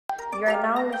You are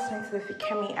now listening to the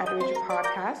Fikemi Average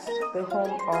podcast, the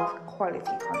home of quality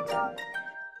content.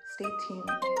 Stay tuned.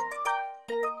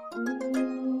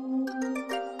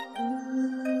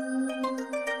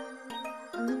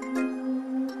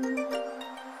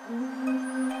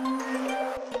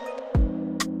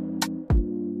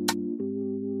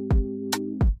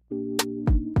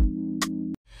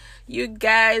 You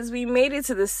guys, we made it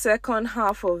to the second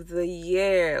half of the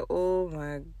year. Oh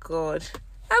my god.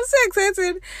 I'm so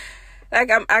excited.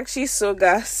 I'm actually so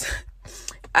gassed.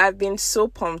 I've been so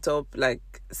pumped up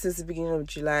since the beginning of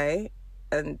July,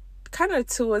 and kind of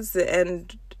towards the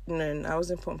end. No, I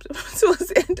wasn't pumped up towards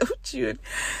the end of June.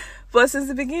 But since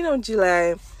the beginning of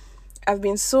July, I've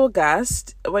been so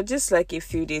gassed. We're just a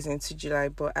few days into July,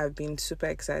 but I've been super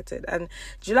excited. And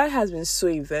July has been so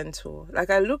eventful.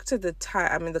 I looked at the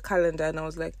the calendar, and I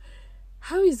was like,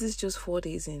 how is this just 4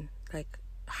 days in?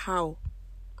 How?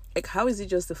 How is it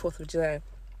just the 4th of July?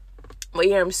 But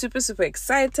yeah, I'm super, super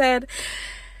excited.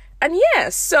 And yeah,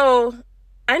 so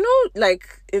I know,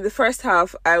 in the first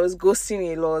half, I was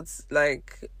ghosting a lot.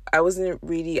 I wasn't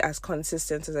really as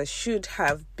consistent as I should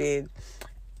have been.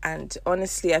 And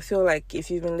honestly, I feel like if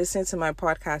you've been listening to my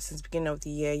podcast since the beginning of the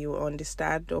year, you will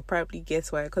understand or probably get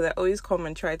why, because I always come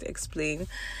and try to explain.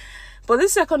 But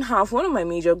this second half, one of my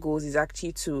major goals is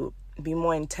actually to be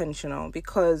more intentional,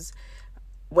 because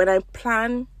when I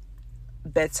plan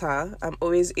better, I'm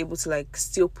always able to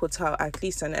still put out at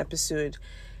least an episode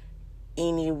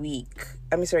in a week.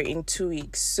 In 2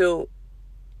 weeks. So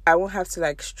I won't have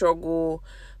to struggle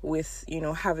with,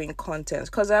 having content,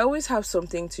 because I always have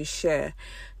something to share.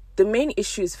 The main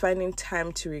issue is finding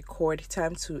time to record,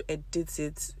 time to edit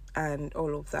it, and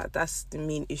all of that. That's the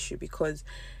main issue, because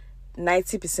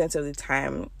 90% of the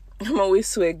time I'm always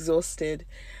so exhausted,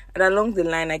 and along the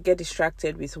line I get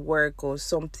distracted with work or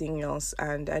something else,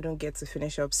 and I don't get to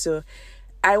finish up. So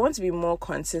I want to be more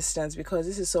consistent, because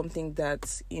this is something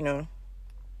that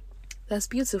that's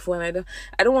beautiful, and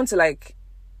I don't want to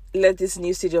let this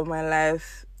new stage of my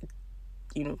life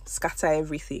scatter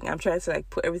everything. I'm trying to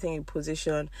put everything in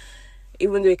position,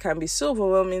 even though it can be so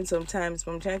overwhelming sometimes,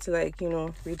 but I'm trying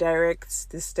to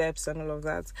redirect the steps and all of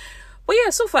that. But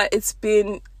yeah, so far it's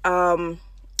been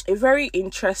a very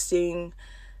interesting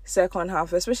second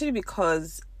half, especially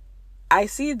because I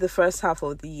see the first half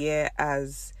of the year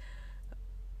as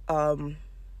an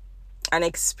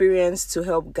experience to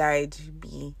help guide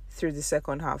me through the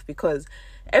second half, because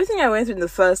everything I went through in the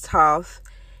first half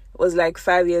was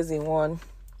 5 years in one.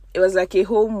 It was a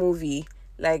whole movie.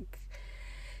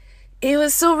 It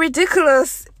was so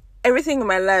ridiculous. Everything in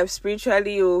my life,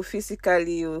 spiritually or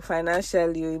physically or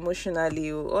financially or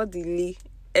emotionally or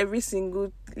every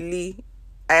single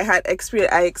I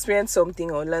experienced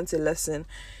something or learned a lesson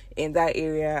in that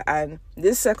area. And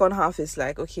this second half is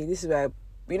okay, this is where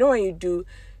when you do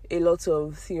a lot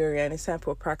of theory and it's time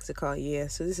for practical,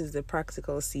 so this is the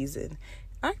practical season.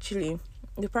 Actually,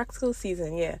 the practical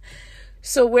season,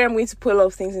 so where I'm going to put a lot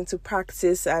of things into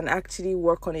practice and actually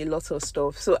work on a lot of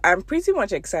stuff. So I'm pretty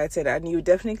much excited, and you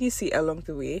definitely see along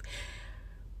the way.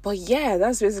 But yeah,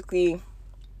 that's basically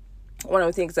one of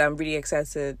the things that I'm really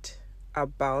excited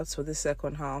about for the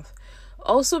second half.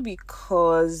 Also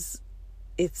because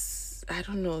it's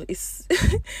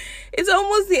it's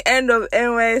almost the end of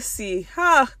NYSC.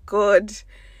 God,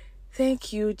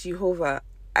 thank you, Jehovah.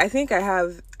 I think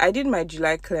I did my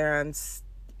July clearance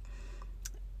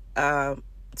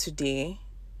today.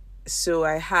 So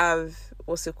I have,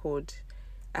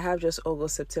 I have just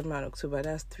August, September, and October.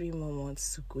 That's 3 more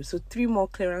months to go. So 3 more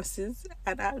clearances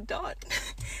and I'm done.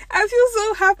 I feel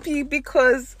so happy,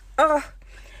 because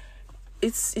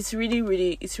it's really,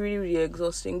 really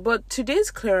exhausting. But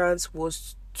today's clearance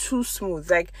was too smooth.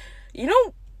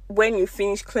 When you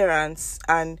finish clearance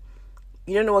and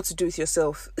you don't know what to do with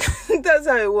yourself. That's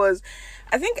how it was.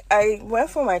 I think I went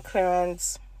for my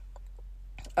clearance.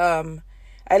 I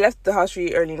left the house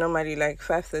really early, normally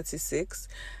 5:36.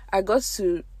 I got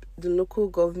to the local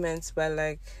government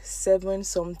by 7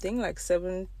 something,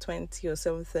 7:20 or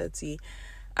 7:30,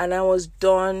 and I was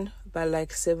done by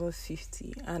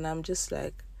 7:50. And I'm just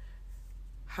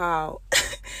how?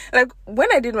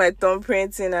 When I did my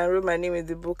thumbprinting and wrote my name in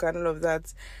the book and all of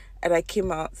that, and I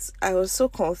came out, I was so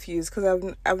confused,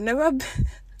 because I've never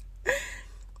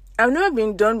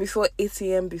been done before 8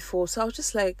 a.m. before. So I was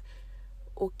just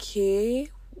okay,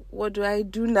 what do I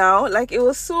do now? It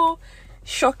was so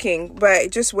shocking. But I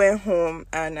just went home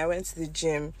and I went to the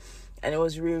gym, and it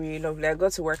was really, really lovely. I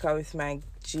got to work out with my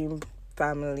gym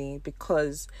family,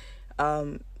 because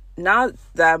now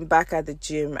that I'm back at the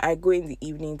gym, I go in the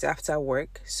evenings after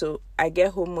work. So I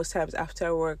get home most times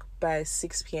after work by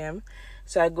 6 p.m.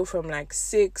 So I go from like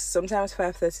 6, sometimes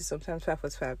 5:30, sometimes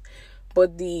 5:45.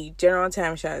 But the general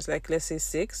time shot is like, let's say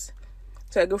 6.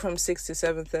 So I go from 6 to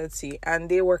 7:30, and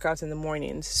they work out in the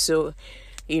mornings. So,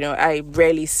 I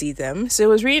rarely see them. So it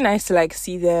was really nice to like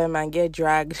see them and get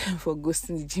dragged for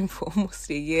ghosting the gym for almost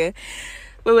a year.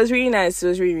 But it was really nice. It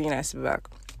was really, really nice to be back.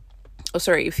 Oh,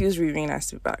 sorry, it feels really, really nice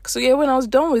to be back. So yeah, when I was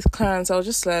done with Clarence, I was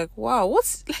just like, wow,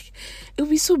 it would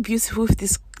be so beautiful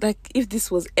if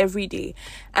this was every day.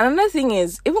 And another thing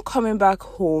is, even coming back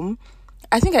home,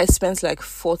 I think I spent like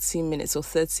 40 minutes or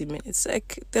 30 minutes.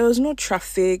 Like, there was no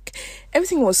traffic.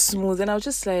 Everything was smooth. And I was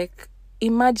just like,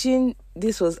 imagine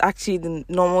this was actually the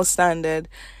normal standard,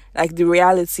 like the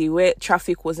reality where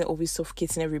traffic wasn't always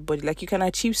suffocating everybody. Like, you can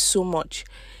achieve so much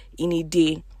in a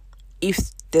day if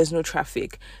there's no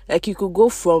traffic. Like, you could go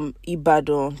from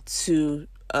Ibadan to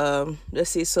let's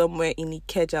say somewhere in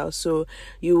Ikeja, so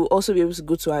you also be able to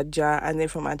go to Aja, and then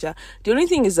from Aja, the only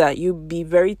thing is that you'll be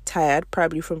very tired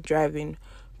probably from driving,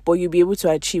 but you'll be able to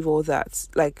achieve all that.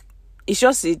 Like, it's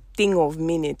just a thing of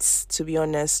minutes, to be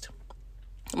honest.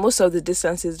 Most of the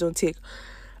distances don't take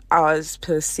hours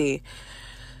per se.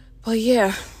 But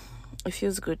yeah, it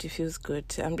feels good.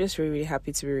 I'm just really, really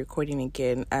happy to be recording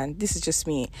again, and this is just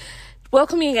me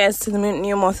welcome you guys to the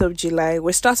new month of July.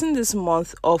 We're starting this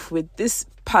month off with this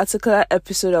particular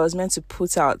episode I was meant to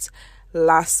put out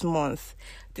last month.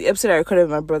 The episode I recorded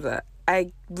with my brother.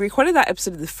 I recorded that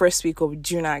episode the first week of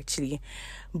June, actually.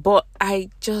 But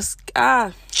I just,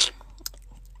 God.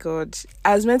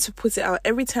 I was meant to put it out.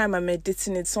 Every time I'm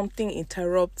editing it, something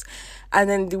interrupts. And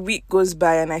then the week goes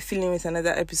by and I feel in with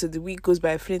another episode. The week goes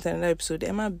by, I feel in with another episode.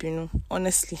 Emma Bruno,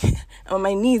 honestly. I'm on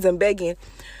my knees, I'm begging.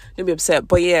 Don't be upset.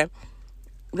 But yeah,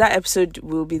 that episode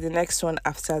will be the next one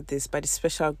after this, by the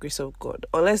special grace of God.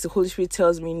 Unless the Holy Spirit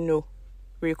tells me no,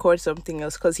 record something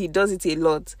else, because he does it a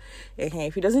lot.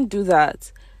 If he doesn't do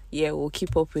that, yeah, we'll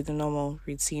keep up with the normal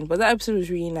routine. But that episode was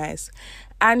really nice.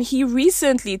 And he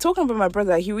recently, talking about my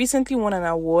brother, he recently won an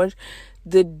award,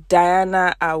 the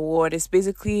Diana Award. It's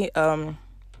basically an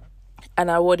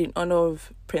award in honor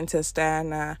of Princess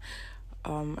Diana.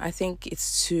 I think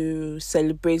it's to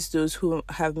celebrate those who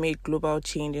have made global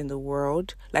change in the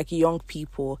world, like young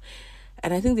people.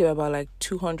 And I think there were about like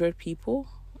 200 people.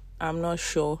 I'm not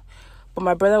sure. But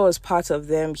my brother was part of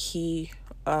them. He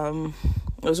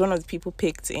was one of the people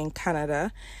picked in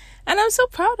Canada. And I'm so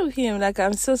proud of him. Like,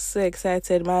 I'm so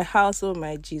excited. My house, oh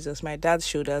my Jesus, my dad's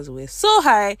shoulders were so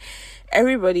high.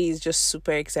 Everybody is just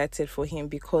super excited for him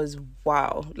because,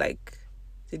 wow, like,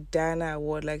 the Diana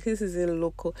Award, like, this is a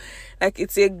local, like,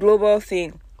 it's a global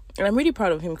thing. And I'm really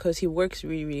proud of him because he works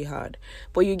really, really hard.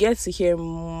 But you get to hear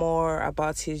more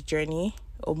about his journey,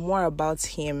 or more about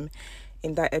him,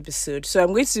 in that episode. So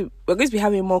we're going to be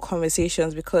having more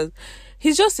conversations because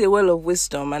he's just a well of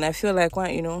wisdom, and I feel like,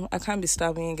 well, I can't be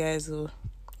starving you guys and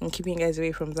keeping you guys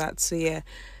away from that. So yeah,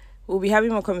 we'll be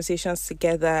having more conversations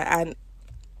together. And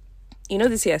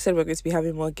this year I said we're going to be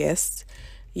having more guests.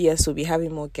 Yes, we'll be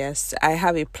having more guests. I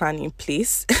have a plan in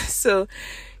place. So,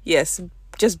 yes,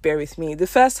 just bear with me. The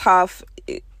first half,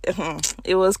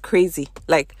 it was crazy.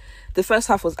 Like, the first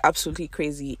half was absolutely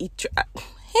crazy.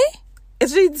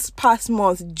 Especially this past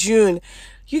month, June.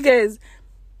 You guys,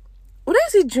 would I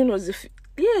say June was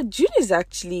June is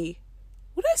actually,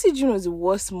 would I say June was the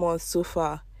worst month so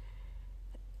far?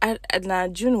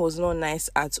 June was not nice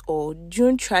at all.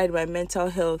 June tried my mental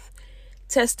health,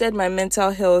 tested my mental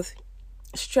health,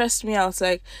 stressed me out.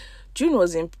 Like, June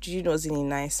wasn't a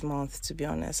nice month, to be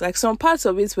honest. Like, some parts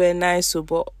of it were nice,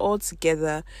 but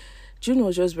altogether June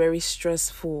was just very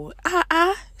stressful.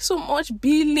 So much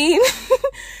billing.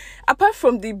 Apart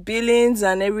from the billings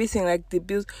and everything, like the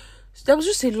bills, there was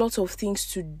just a lot of things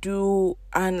to do,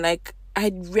 and like,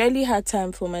 I rarely had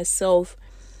time for myself,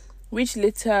 which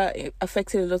later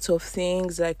affected a lot of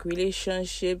things, like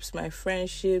relationships, my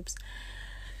friendships.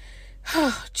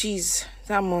 Jeez,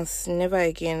 that month, never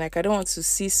again. Like, I don't want to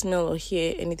see, smell, or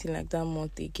hear anything like that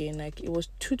month again. Like, it was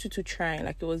too trying.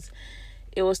 Like,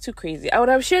 it was too crazy. I would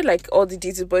have shared like all the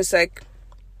details, but it's like,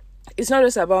 it's not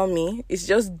just about me, it's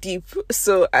just deep.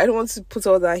 So I don't want to put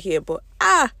all that here. But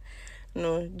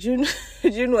no, June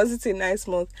wasn't a nice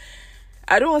month.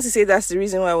 I don't want to say that's the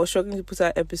reason why I was struggling to put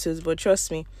out episodes, but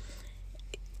trust me,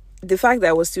 the fact that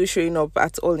I was still showing up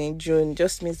at all in June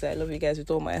just means that I love you guys with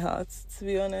all my heart, to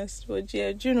be honest. But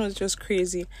yeah, June was just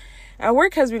crazy. And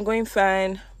work has been going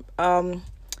fine.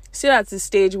 Still at the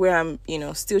stage where I'm,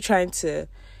 still trying to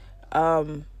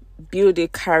build a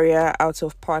career out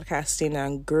of podcasting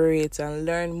and grow it and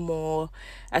learn more.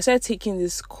 I started taking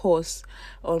this course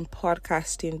on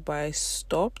podcasting, but I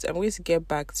stopped. I'm going to get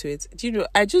back to it. Do you know,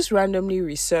 I just randomly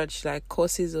researched like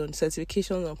courses on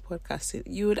certifications on podcasting.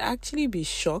 You would actually be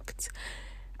shocked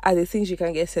at the things you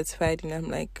can get certified in. I'm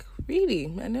like, really?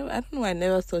 I don't know. I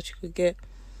never thought you could get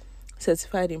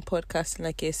certified in podcasting,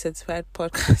 like a certified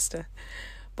podcaster.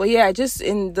 But yeah, just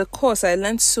in the course, I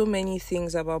learned so many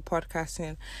things about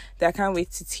podcasting that I can't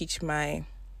wait to teach my,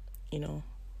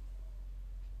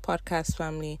 podcast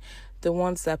family. The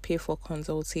ones that pay for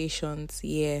consultations,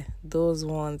 yeah, those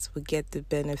ones will get the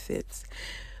benefits.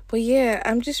 But yeah,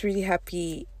 I'm just really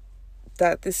happy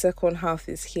that the second half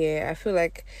is here. I feel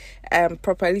like I'm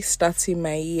properly starting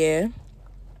my year.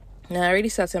 Now, I already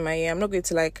started my year. I'm not going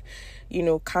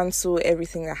to cancel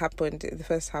everything that happened in the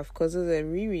first half, because those are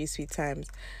really, really sweet times.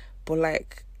 But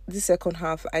like the second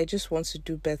half, I just want to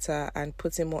do better and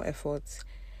put in more effort,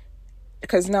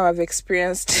 because now I've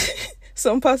experienced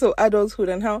some parts of adulthood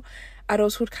and how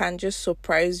adulthood can just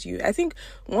surprise you. I think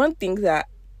one thing that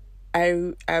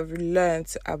I've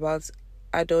learned about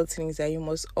adulting is that you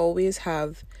must always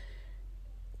have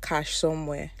cash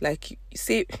somewhere. Like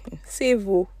save.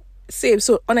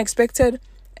 So unexpected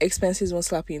expenses won't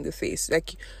slap you in the face.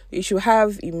 Like, you should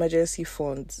have emergency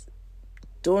funds.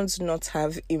 Don't not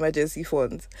have emergency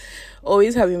funds.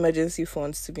 Always have emergency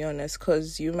funds, to be honest,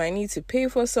 because you might need to pay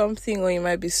for something, or you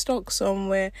might be stuck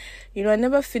somewhere. I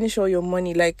never finish all your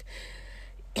money. Like,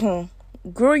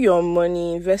 grow your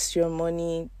money, invest your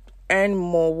money, earn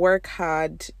more, work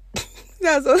hard.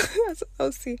 That's what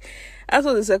I'll see. That's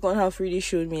what the second half really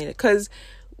showed me. Because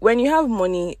when you have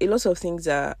money, a lot of things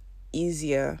are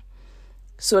easier.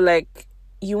 So like,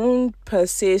 you won't per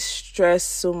se stress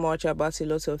so much about a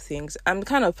lot of things. I'm the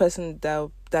kind of person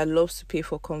that loves to pay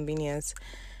for convenience.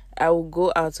 I will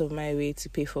go out of my way to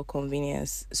pay for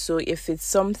convenience. So if it's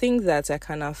something that I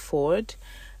can afford,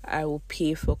 I will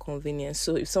pay for convenience.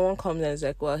 So if someone comes and is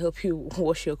like, well, I'll help you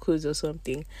wash your clothes or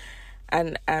something,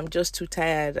 and I'm just too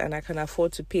tired and I can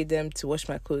afford to pay them to wash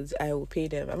my clothes, I will pay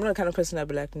them. I'm not the kind of person that'll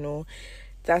be like, no,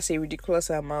 that's a ridiculous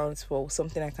amount for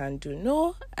something I can do.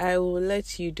 No, I will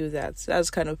let you do that. That's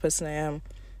the kind of person I am.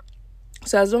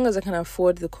 So as long as I can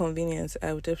afford the convenience,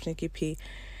 I will definitely pay.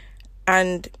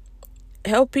 And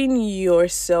helping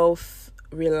yourself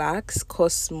relax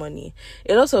costs money.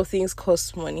 A lot of things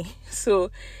cost money.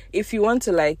 So if you want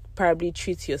to probably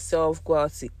treat yourself, go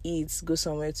out to eat, go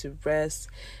somewhere to rest,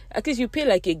 at least you pay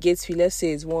like a gate fee. Let's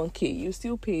say it's 1K, you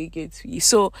still pay a gate fee.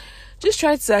 So just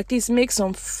try to at least make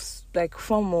some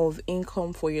form of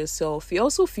income for yourself. It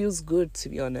also feels good, to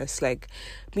be honest, like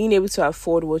being able to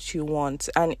afford what you want.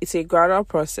 And it's a gradual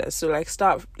process. So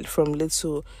start from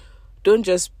little. Don't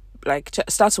just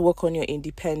start to work on your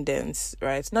independence,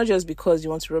 right? Not just because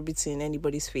you want to rub it in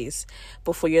anybody's face,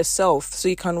 but for yourself. So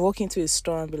you can walk into a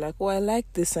store and be like, oh, I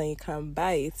like this, and you can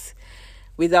buy it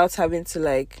without having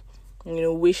to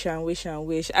wish and wish and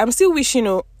wish. I'm still wishing,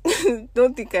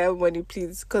 don't think I have money,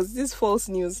 please, because this false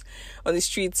news on the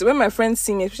streets, when my friends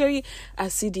see me, especially at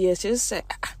CDS, just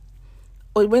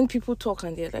or when people talk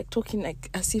and they're talking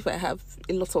as if I have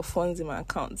a lot of funds in my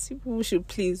accounts, people should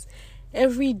please,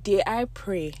 every day I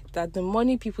pray that the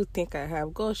money people think I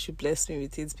have, God should bless me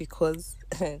with it, because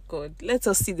God, let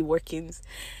us see the workings.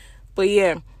 But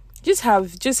yeah, just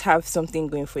have something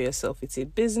going for yourself. It's a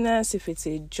business, if it's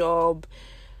a job,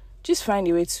 just find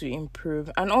a way to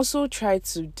improve. And also try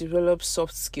to develop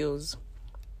soft skills.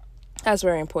 That's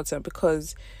very important,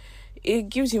 because it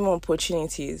gives you more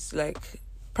opportunities.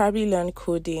 Probably learn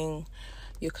coding,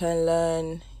 you can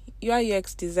learn UI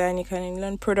UX design, you can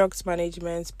learn product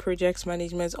management, projects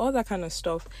management, all that kind of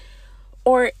stuff,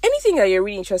 or anything that you're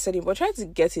really interested in, but try to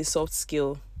get a soft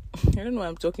skill. I don't know what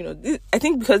I'm talking about. I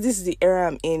think because this is the era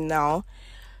I'm in now,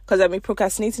 because I've been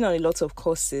procrastinating on a lot of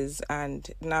courses, and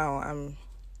now I'm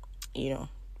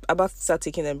about to start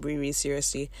taking them really, really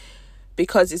seriously,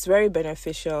 because it's very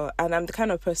beneficial. And I'm the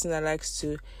kind of person that likes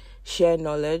to share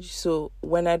knowledge. So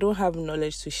when I don't have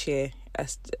knowledge to share,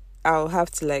 I'll have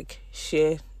to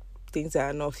share things that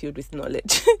are not filled with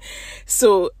knowledge.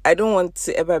 So I don't want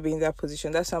to ever be in that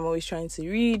position. That's why I'm always trying to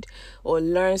read or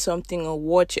learn something, or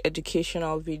watch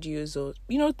educational videos, or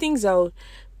things that will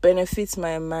benefit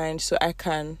my mind, so I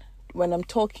can, when I'm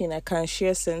talking, I can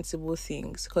share sensible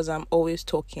things, because I'm always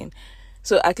talking.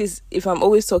 So at least if I'm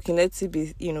always talking, let it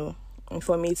be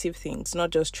informative things,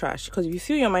 not just trash. Because if you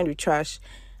fill your mind with trash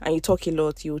and you talk a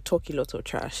lot, you will talk a lot of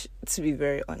trash, to be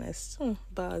very honest.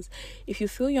 Bars. If you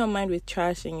fill your mind with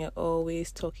trash and you're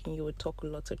always talking, you will talk a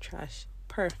lot of trash.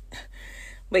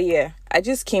 But yeah, I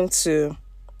just came to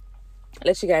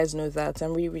let you guys know that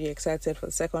I'm really, really excited for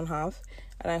the second half,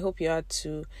 and I hope you are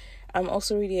too. I'm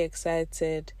also really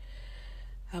excited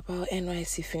about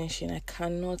NYC finishing. I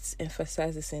cannot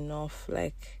emphasize this enough.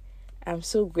 Like, I'm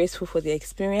so grateful for the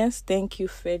experience. Thank you,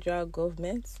 federal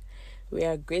government. We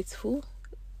are grateful.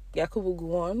 Yakubu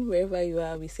Guwan, wherever you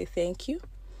are, we say thank you.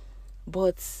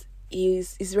 But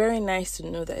it's very nice to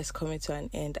know that it's coming to an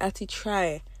end. I had to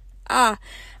try. And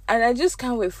I just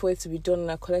can't wait for it to be done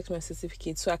and I collect my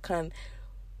certificate so I can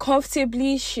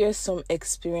comfortably share some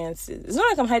experiences. It's not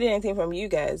like I'm hiding anything from you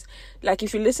guys. Like,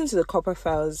 if you listen to the Copper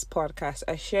Files podcast,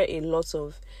 I share a lot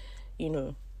of,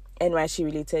 NYC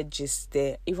related gist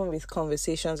there, even with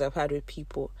conversations I've had with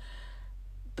people.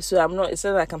 So it's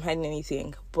not like I'm hiding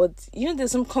anything. But,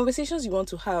 there's some conversations you want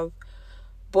to have,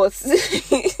 but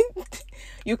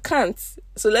you can't.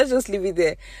 So let's just leave it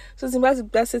there. So it's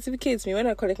about that certificates. When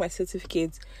I collect my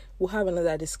certificates, we'll have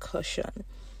another discussion.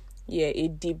 Yeah, a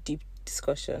deep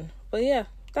discussion. But yeah,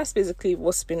 that's basically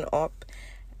what's been up.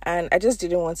 And I just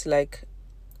didn't want to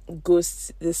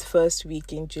ghost this first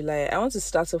week in July. I want to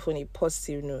start off on a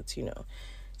positive note,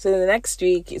 So the next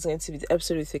week is going to be the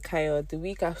episode with Fikayo. The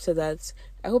week after that,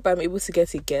 I hope I'm able to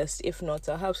get a guest. If not,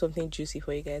 I'll have something juicy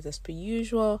for you guys as per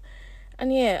usual.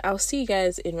 And yeah, I'll see you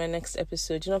guys in my next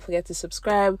episode. Do not forget to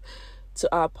subscribe to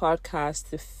our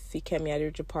podcast, the Fikemi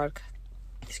Aderoju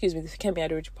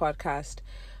podcast.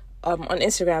 On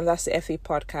Instagram, that's the FA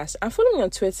podcast. And follow me on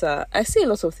Twitter. I see a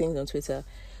lot of things on Twitter.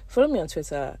 Follow me on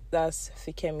Twitter. That's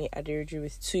Fikemi Aderoju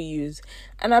with 2 U's.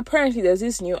 And apparently there's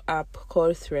this new app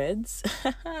called Threads.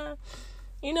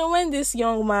 When this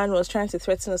young man was trying to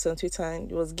threaten us on Twitter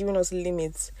and was giving us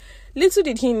limits, little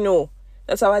did he know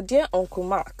that our dear Uncle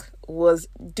Mark was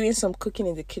doing some cooking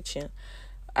in the kitchen.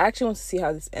 I actually want to see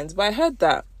how this ends. But I heard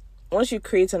that once you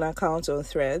create an account on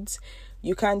Threads,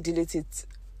 you can't delete it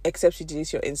except you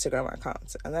delete your Instagram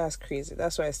account. And that's crazy.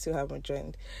 That's why I still haven't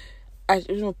joined.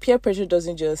 Peer pressure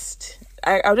doesn't just...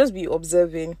 I'll just be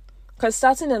observing. Because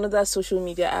starting another social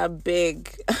media, I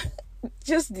beg.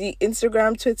 Just the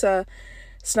Instagram, Twitter,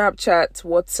 Snapchat,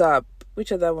 WhatsApp.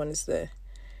 Which other one is there?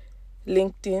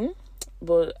 LinkedIn.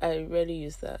 But I rarely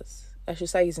use that. I should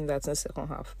start using that in the second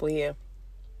half. But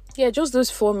yeah, just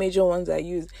those 4 major ones I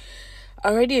use.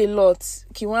 Already a lot.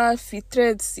 Kiwa fit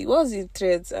threads. What's in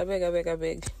threads? I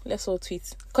beg. Let's all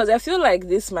tweet. Because I feel like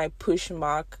this might push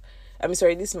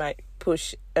this might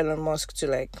push Elon Musk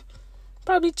to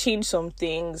probably change some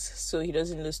things so he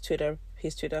doesn't lose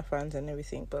his Twitter fans and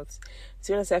everything. But to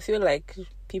be honest, I feel like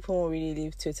people won't really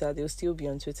leave Twitter. They'll still be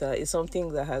on Twitter. It's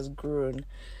something that has grown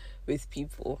with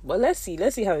people. But let's see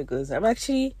how it goes. I'm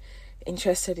actually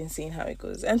interested in seeing how it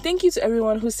goes. And thank you to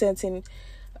everyone who sent in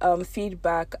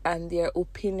feedback and their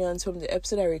opinions from the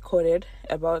episode I recorded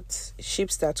about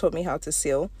ships that taught me how to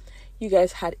sail. You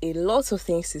guys had a lot of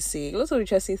things to say, lots of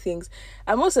interesting things,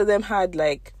 and most of them had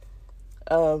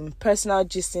personal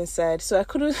gist inside, so I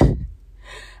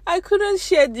couldn't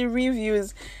share the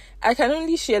reviews. I can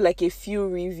only share a few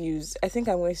reviews. I think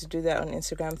I'm going to do that on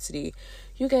Instagram today.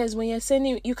 You guys, when you're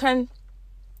sending, you can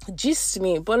gist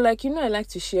me, but I like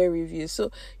to share reviews,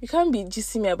 so you can't be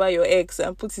gisting me about your ex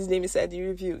and put his name inside the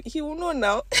review. He will know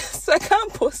now. So I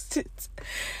can't post it.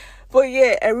 But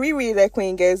yeah, I really like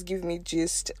when you guys give me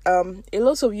gist. A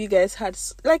lot of you guys had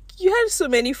so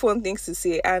many fun things to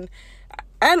say, and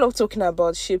I love talking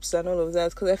about ships and all of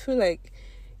that because I feel like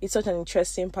it's such an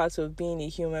interesting part of being a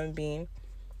human being.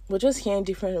 But just hearing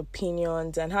different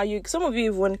opinions and how some of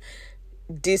you even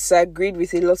disagreed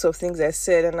with a lot of things I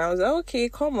said, and I was like, okay,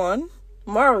 come on,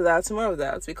 more of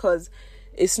that, because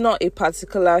it's not a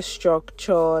particular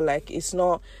structure, it's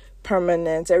not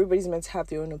permanent. Everybody's meant to have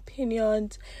their own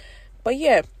opinions. But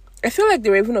yeah, I feel like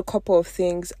there were even a couple of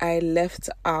things I left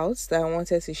out that I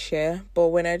wanted to share, but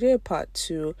when I do a part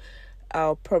 2,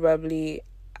 I'll probably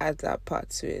add that part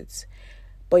to it.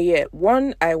 But yeah,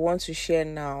 one I want to share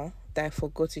now that I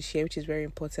forgot to share, which is very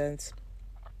important.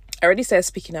 I already started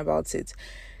speaking about it.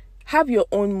 Have your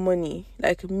own money.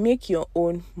 Make your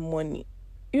own money.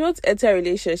 You want to enter a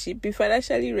relationship, be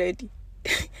financially ready.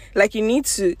 You need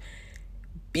to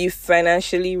be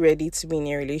financially ready to be in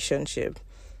a relationship.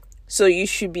 So you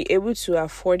should be able to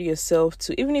afford yourself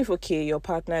to, even if, your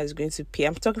partner is going to pay.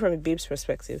 I'm talking from a babe's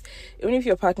perspective. Even if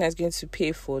your partner is going to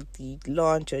pay for the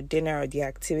lunch or dinner or the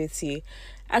activity,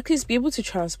 at least be able to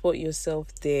transport yourself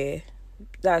there.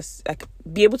 That's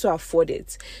be able to afford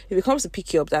it. If it comes to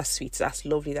pick you up, that's sweet, that's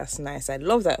lovely, that's nice. I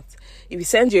love that. If he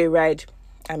sends you a ride,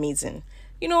 amazing.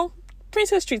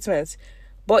 Princess treatment.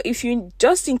 But if you,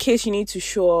 just in case you need to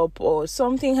show up or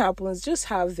something happens, just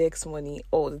have Vex money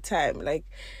all the time.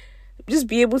 Just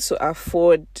be able to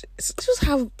afford, just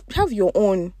have your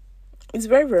own. it's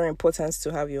very, very important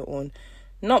to have your own,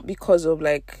 not because of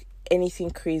like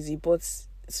anything crazy, but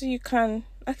so you can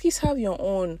at least have your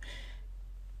own.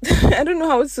 I don't know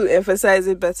how to emphasize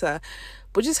it better,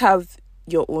 but just have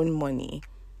your own money.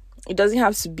 It doesn't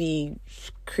have to be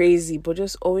crazy, but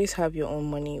just always have your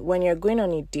own money. When you're going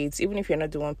on a date, even if you're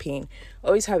not the one paying,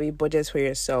 always have a budget for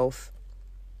yourself.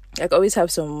 Like, always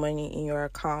have some money in your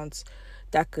account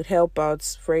that could help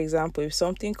out. For example, if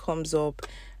something comes up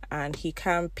and he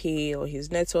can't pay, or his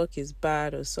network is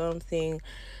bad or something,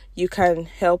 you can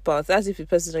help out. That's if the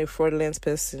person is a fraudulent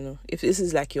person. If this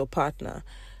is like your partner,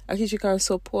 at least you can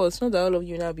support. It's not that all of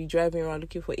you now be driving around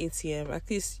looking for ATM. At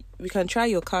least we can try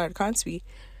your card, can't we?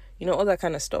 All that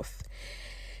kind of stuff.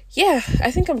 Yeah, I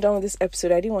think I'm done with this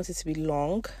episode. I didn't want it to be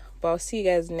long, but I'll see you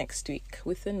guys next week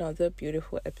with another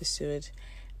beautiful episode.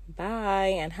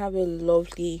 Bye, and have a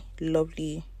lovely,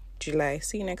 lovely July.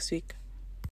 See you next week.